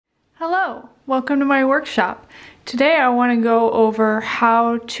Hello, welcome to my workshop. Today I want to go over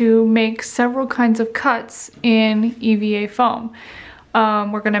how to make several kinds of cuts in EVA foam.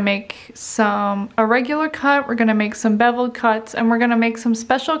 We're going to make a regular cut, we're going to make some beveled cuts, and we're going to make some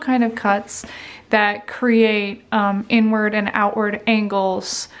special kind of cuts that create inward and outward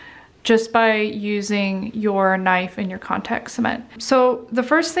angles just by using your knife and your contact cement. So the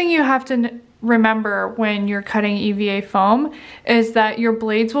first thing you have to remember when you're cutting EVA foam is that your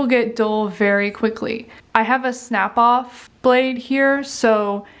blades will get dull very quickly. I have a snap-off blade here,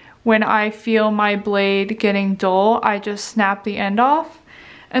 so when I feel my blade getting dull, I just snap the end off.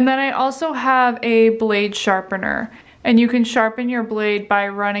 And then I also have a blade sharpener, and you can sharpen your blade by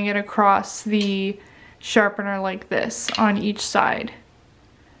running it across the sharpener like this on each side.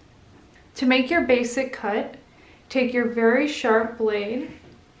 To make your basic cut, take your very sharp blade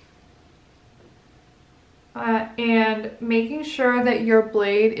and making sure that your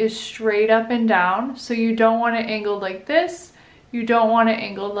blade is straight up and down. So you don't want it angled like this, you don't want it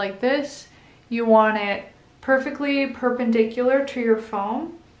angled like this, you want it perfectly perpendicular to your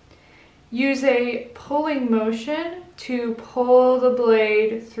foam. Use a pulling motion to pull the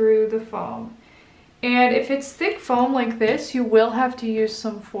blade through the foam. And if it's thick foam like this, you will have to use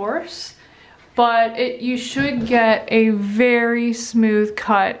some force, but you should get a very smooth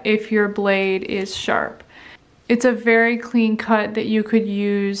cut if your blade is sharp. It's a very clean cut that you could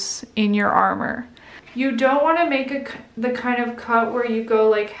use in your armor. You don't want to make the kind of cut where you go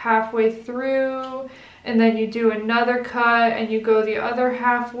like halfway through and then you do another cut and you go the other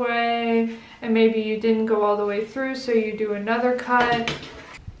halfway and maybe you didn't go all the way through, so you do another cut.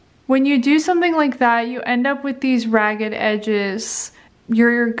 When you do something like that, you end up with these ragged edges.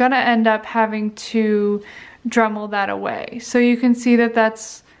 You're gonna end up having to Dremel that away. So you can see that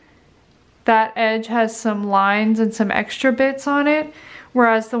that edge has some lines and some extra bits on it,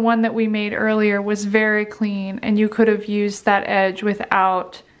 whereas the one that we made earlier was very clean and you could have used that edge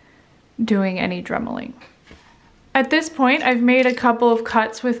without doing any dremeling. At this point, I've made a couple of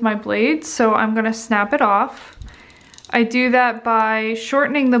cuts with my blade, so I'm gonna snap it off. I do that by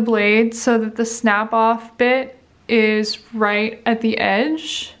shortening the blade so that the snap off bit is right at the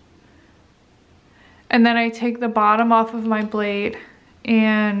edge. And then I take the bottom off of my blade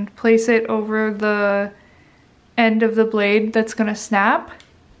and place it over the end of the blade that's gonna snap.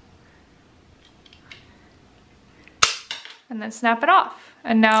 And then snap it off.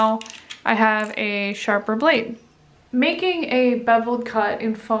 And now I have a sharper blade. Making a beveled cut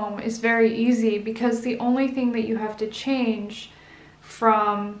in foam is very easy because the only thing that you have to change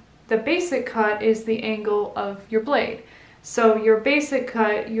from the basic cut is the angle of your blade. So your basic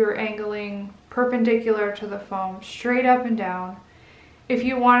cut, you're angling perpendicular to the foam, straight up and down. If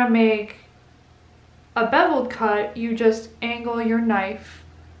you want to make a beveled cut, you just angle your knife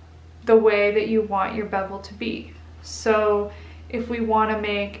the way that you want your bevel to be. So if we want to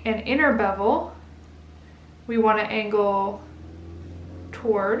make an inner bevel, we want to angle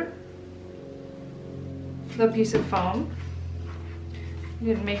toward the piece of foam.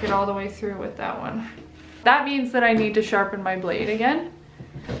 Didn't make it all the way through with that one. That means that I need to sharpen my blade again.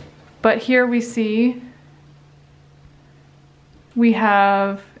 But here we see we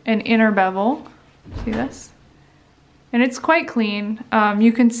have an inner bevel. See this? And it's quite clean.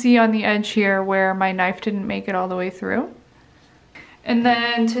 You can see on the edge here where my knife didn't make it all the way through. And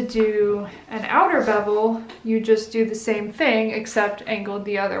then to do an outer bevel, you just do the same thing except angled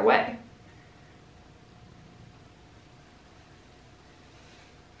the other way.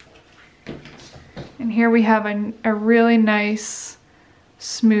 And here we have a really nice,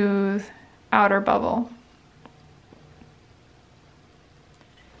 smooth outer bevel.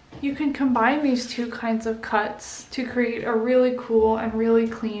 You can combine these two kinds of cuts to create a really cool and really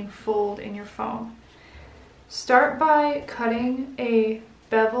clean fold in your foam. Start by cutting a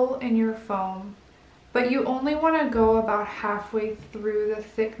bevel in your foam, but you only want to go about halfway through the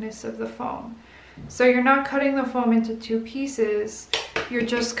thickness of the foam. So you're not cutting the foam into two pieces, you're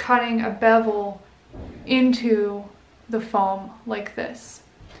just cutting a bevel into the foam like this.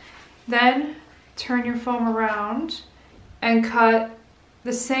 Then turn your foam around and cut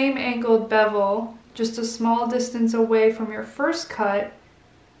the same angled bevel just a small distance away from your first cut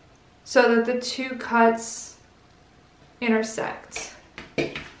so that the two cuts intersect.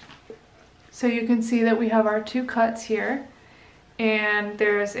 So you can see that we have our two cuts here and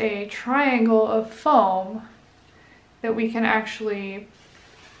there's a triangle of foam that we can actually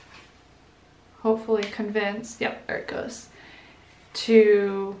hopefully convince, yep, there it goes,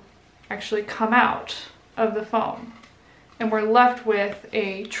 to actually come out of the foam. And we're left with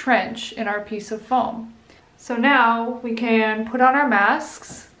a trench in our piece of foam. So now we can put on our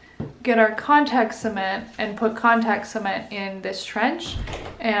masks, get our contact cement and put contact cement in this trench,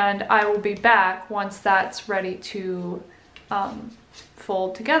 and I will be back once that's ready to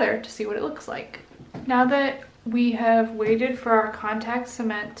fold together to see what it looks like. Now that we have waited for our contact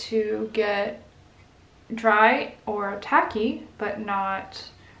cement to get dry or tacky but not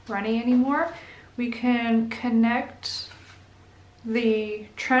runny anymore, we can connect the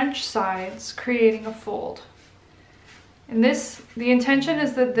trench sides, creating a fold. And the intention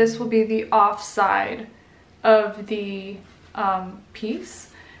is that this will be the off side of the piece.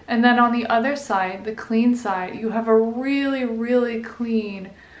 And then on the other side, the clean side, you have a really, really clean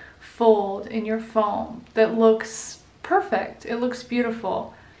fold in your foam that looks perfect. It looks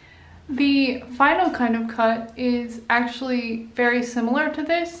beautiful. The final kind of cut is actually very similar to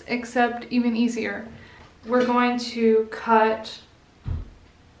this, except even easier. We're going to cut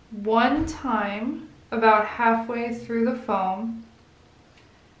one time about halfway through the foam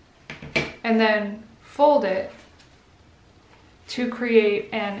and then fold it to create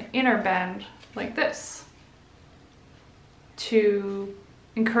an inner bend like this, to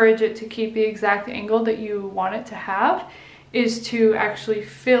encourage it to keep the exact angle that you want it to have, is to actually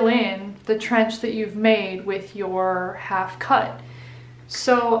fill in the trench that you've made with your half cut.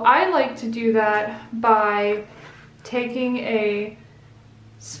 So I like to do that by taking a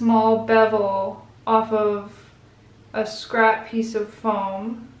small bevel off of a scrap piece of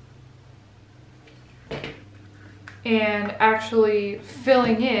foam and actually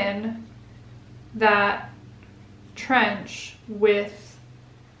filling in that trench with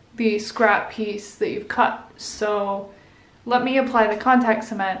the scrap piece that you've cut. So let me apply the contact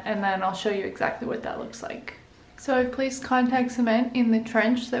cement and then I'll show you exactly what that looks like. So I've placed contact cement in the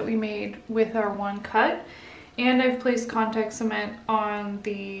trench that we made with our one cut, and I've placed contact cement on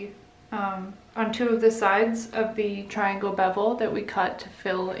the on two of the sides of the triangle bevel that we cut to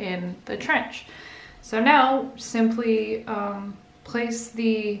fill in the trench. So now simply place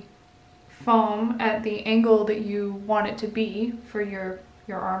the foam at the angle that you want it to be for your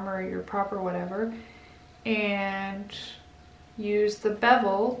arm or your prop or whatever, and use the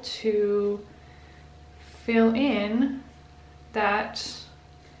bevel to fill in that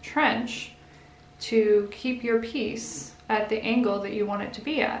trench to keep your piece at the angle that you want it to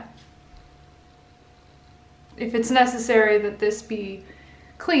be at. If it's necessary that this be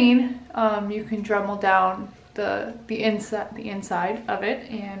clean, you can Dremel down the inside of it,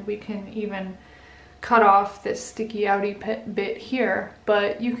 and we can even cut off this sticky outy bit here,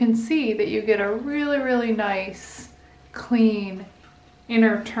 but you can see that you get a really, really nice clean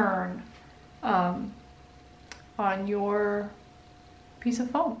inner turn on your piece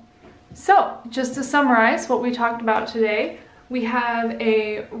of foam. So just to summarize what we talked about today, we have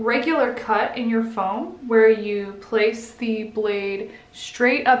a regular cut in your foam where you place the blade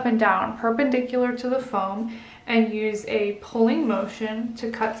straight up and down, perpendicular to the foam, and use a pulling motion to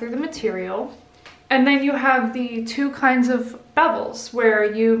cut through the material. And then you have the two kinds of bevels where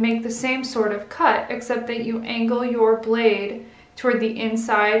you make the same sort of cut, except that you angle your blade toward the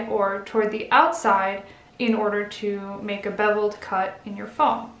inside or toward the outside in order to make a beveled cut in your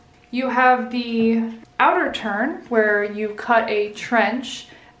foam. You have the outer turn where you cut a trench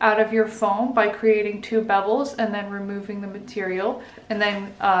out of your foam by creating two bevels and then removing the material and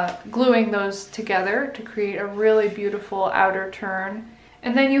then gluing those together to create a really beautiful outer turn.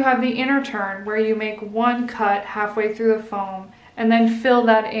 And then you have the inner turn where you make one cut halfway through the foam and then fill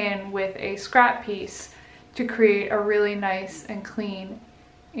that in with a scrap piece to create a really nice and clean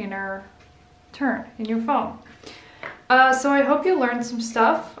inner turn in your foam. So I hope you learned some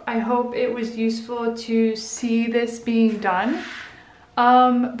stuff. I hope it was useful to see this being done.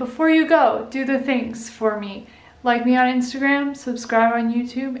 Before you go, do the things for me. Like me on Instagram, subscribe on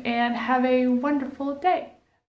YouTube, and have a wonderful day.